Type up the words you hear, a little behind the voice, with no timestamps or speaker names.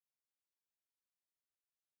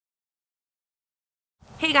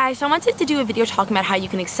Hey guys, so I wanted to do a video talking about how you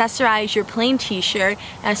can accessorize your plain t-shirt.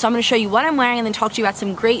 And so I'm going to show you what I'm wearing and then talk to you about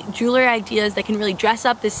some great jewelry ideas that can really dress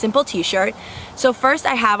up this simple t-shirt. So first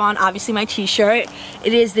I have on obviously my t-shirt.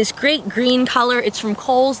 It is this great green color. It's from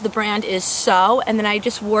Kohl's. The brand is So. And then I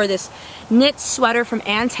just wore this knit sweater from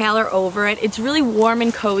Ann Taylor over it. It's really warm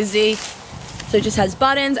and cozy. So it just has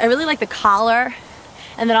buttons. I really like the collar.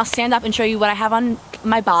 And then I'll stand up and show you what I have on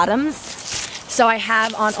my bottoms. So I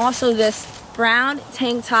have on also this brown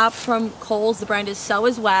tank top from Kohl's. The brand is So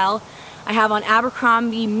as well. I have on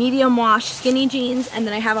Abercrombie medium wash skinny jeans, and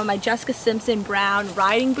then I have on my Jessica Simpson brown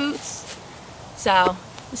riding boots. So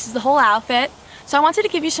this is the whole outfit. So I wanted to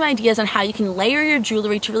give you some ideas on how you can layer your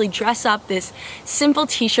jewelry to really dress up this simple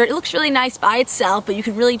t-shirt. It looks really nice by itself, but you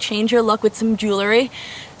can really change your look with some jewelry.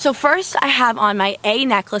 So first I have on my A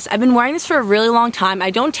necklace. I've been wearing this for a really long time. I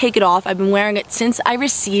don't take it off. I've been wearing it since I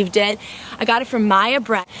received it. I got it from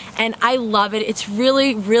Brenner and I love it. It's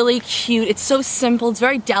really, really cute. It's so simple. It's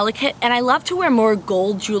very delicate, and I love to wear more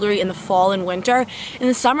gold jewelry in the fall and winter. In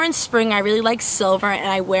the summer and spring I really like silver, and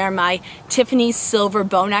I wear my Tiffany silver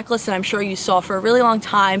bow necklace that I'm sure you saw for a really long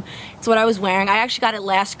time. It's what I was wearing. I actually got it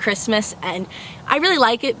last Christmas and I really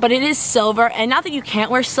like it, but it is silver, and not that you can't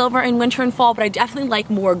wear silver in winter and fall, but I definitely like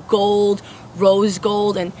more gold, rose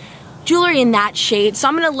gold, and jewelry in that shade. So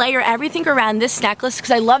I'm going to layer everything around this necklace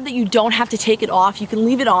because I love that you don't have to take it off. You can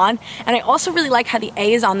leave it on. And I also really like how the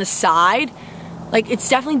A is on the side. Like, it's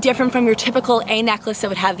definitely different from your typical A necklace that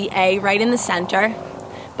would have the A right in the center.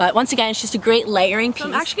 But once again, it's just a great layering piece. So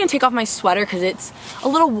I'm actually going to take off my sweater because it's a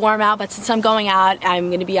little warm out, but since I'm going out, I'm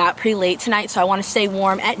going to be out pretty late tonight, so I want to stay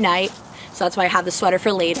warm at night. So that's why I have the sweater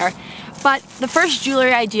for later. But the first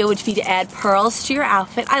jewelry idea would be to add pearls to your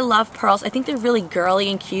outfit. I love pearls. I think they're really girly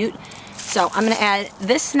and cute. So I'm going to add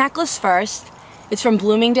this necklace first. It's from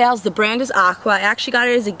Bloomingdale's. The brand is Aqua. I actually got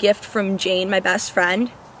it as a gift from Jane, my best friend.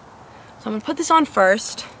 So I'm going to put this on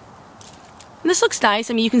first. And this looks nice.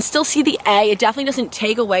 I mean, you can still see the A. It definitely doesn't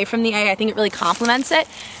take away from the A. I think it really complements it.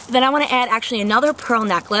 Then I want to add actually another pearl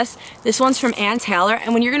necklace. This one's from Ann Taylor.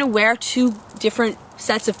 And when you're going to wear two different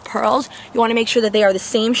sets of pearls, you want to make sure that they are the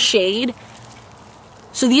same shade.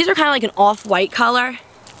 So these are kind of like an off-white color.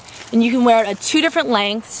 And you can wear it at two different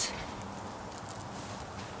lengths.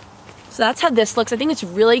 So that's how this looks. I think it's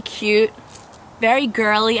really cute. Very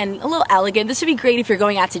girly and a little elegant. This would be great if you're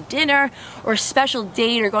going out to dinner or a special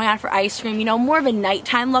date or going out for ice cream. You know, more of a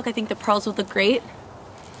nighttime look. I think the pearls would look great.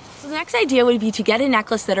 So the next idea would be to get a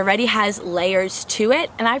necklace that already has layers to it.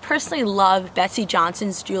 And I personally love Betsey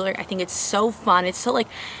Johnson's jewelry. I think it's so fun. It's so like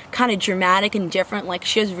kind of dramatic and different. Like,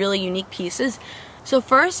 she has really unique pieces. So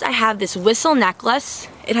first I have this whistle necklace.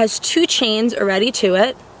 It has two chains already to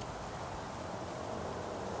it.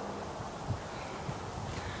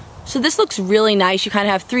 So this looks really nice. You kind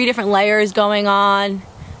of have three different layers going on.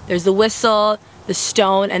 There's the whistle, the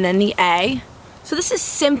stone, and then the A. So this is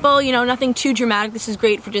simple, you know, nothing too dramatic. This is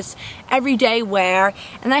great for just everyday wear.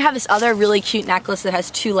 And I have this other really cute necklace that has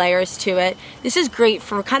two layers to it. This is great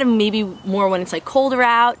for kind of maybe more when it's like colder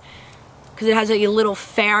out, because it has a little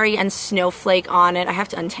fairy and snowflake on it. I have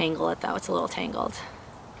to untangle it though, it's a little tangled.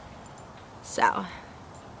 So,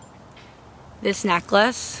 this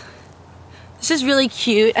necklace. This is really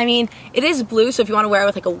cute. I mean, it is blue, so if you want to wear it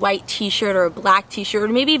with like a white t-shirt or a black t-shirt, or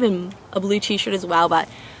maybe even a blue t-shirt as well, but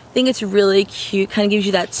I think it's really cute. Kind of gives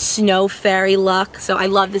you that snow fairy look. So I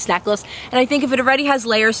love this necklace. And I think if it already has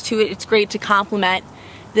layers to it, it's great to complement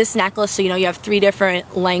this necklace, so you know you have three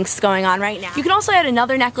different lengths going on right now. You can also add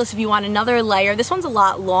another necklace if you want another layer. This one's a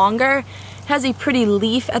lot longer. It has a pretty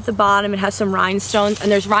leaf at the bottom. It has some rhinestones,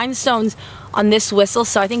 and there's rhinestones on this whistle,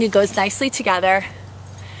 so I think it goes nicely together.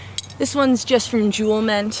 This one's just from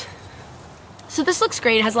Jewelmint. So this looks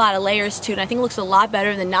great. It has a lot of layers to it, and I think it looks a lot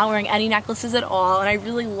better than not wearing any necklaces at all. And I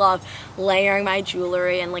really love layering my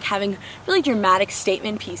jewelry and like having really dramatic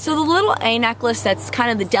statement pieces. So the little A necklace, that's kind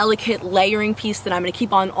of the delicate layering piece that I'm going to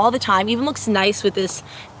keep on all the time, even looks nice with this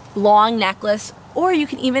long necklace. Or you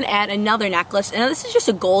can even add another necklace. And this is just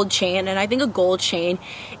a gold chain, and I think a gold chain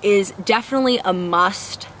is definitely a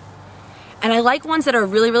must. And I like ones that are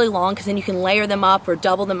really, really long because then you can layer them up or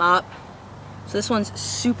double them up. So this one's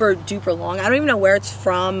super duper long. I don't even know where it's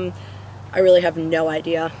from. I really have no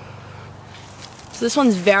idea. So this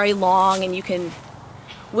one's very long, and you can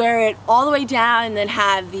wear it all the way down and then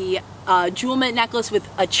have the Jewelmint necklace with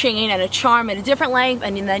a chain and a charm at a different length,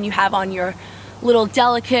 and then you have on your little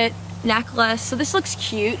delicate necklace. So this looks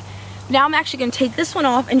cute. Now I'm actually going to take this one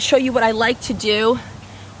off and show you what I like to do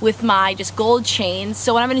with my just gold chains.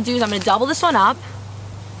 So what I'm going to do is I'm going to double this one up.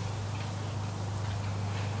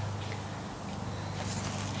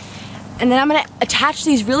 And then I'm gonna attach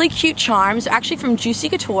these really cute charms, actually from Juicy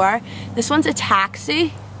Couture. This one's a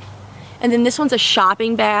taxi, and then this one's a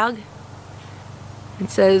shopping bag.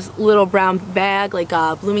 It says little brown bag, like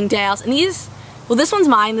Bloomingdale's. And these, well, this one's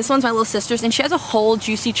mine, this one's my little sister's, and she has a whole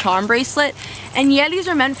Juicy charm bracelet. And yeah, these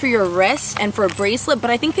are meant for your wrist and for a bracelet,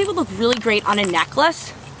 but I think they would look really great on a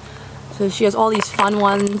necklace. So she has all these fun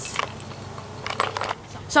ones.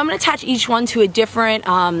 So I'm going to attach each one to a different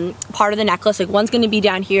part of the necklace. Like one's going to be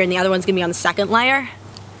down here and the other one's going to be on the second layer.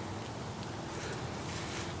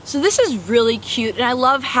 So this is really cute, and I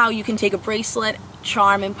love how you can take a bracelet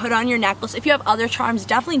charm and put on your necklace. If you have other charms,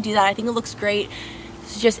 definitely do that. I think it looks great.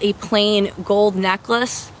 This is just a plain gold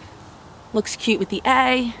necklace. Looks cute with the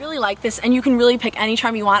A. Really like this, and you can really pick any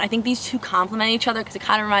charm you want. I think these two complement each other because it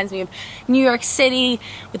kind of reminds me of New York City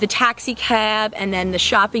with the taxi cab and then the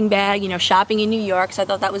shopping bag, you know, shopping in New York. So I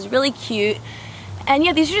thought that was really cute. And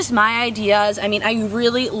yeah, these are just my ideas. I mean, I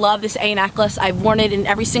really love this A necklace. I've worn it in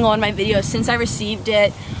every single one of my videos since I received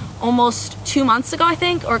it almost 2 months ago, I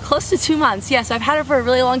think, or close to 2 months. Yes, I've had it for a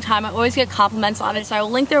really long time. I always get compliments on it, so I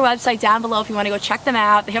will link their website down below if you want to go check them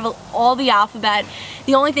out. They have all the alphabet.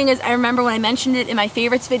 The only thing is, I remember when I mentioned it in my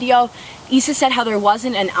favorites video, Issa said how there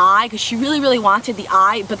wasn't an eye because she really wanted the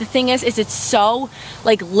eye, but the thing is it's so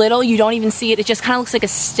like little you don't even see it. It just kind of looks like a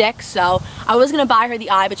stick. So I was gonna buy her the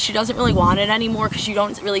eye, but she doesn't really want it anymore because you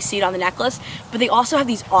don't really see it on the necklace. But they also have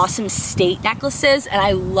these awesome state necklaces, and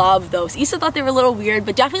I love those. Issa thought they were a little weird,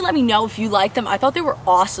 but definitely let me know if you like them. I thought they were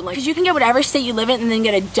awesome, like, because you can get whatever state you live in and then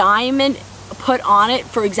get a diamond put on it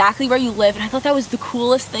for exactly where you live, and I thought that was the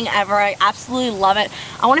coolest thing ever. I absolutely love it.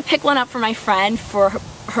 I want to pick one up for my friend for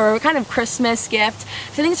her kind of Christmas gift.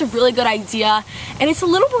 So I think it's a really good idea, and it's a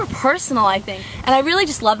little more personal, I think. And I really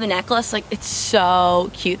just love the necklace. Like, it's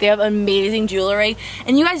so cute. They have amazing jewelry,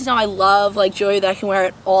 and you guys know I love like jewelry that I can wear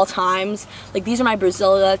at all times. Like, these are my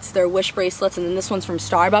bracelets, they're Wish bracelets, and then this one's from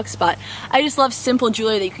Starbucks. But I just love simple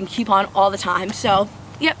jewelry that you can keep on all the time. So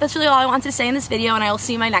yep, that's really all I wanted to say in this video, and I will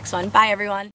see you in my next one. Bye, everyone.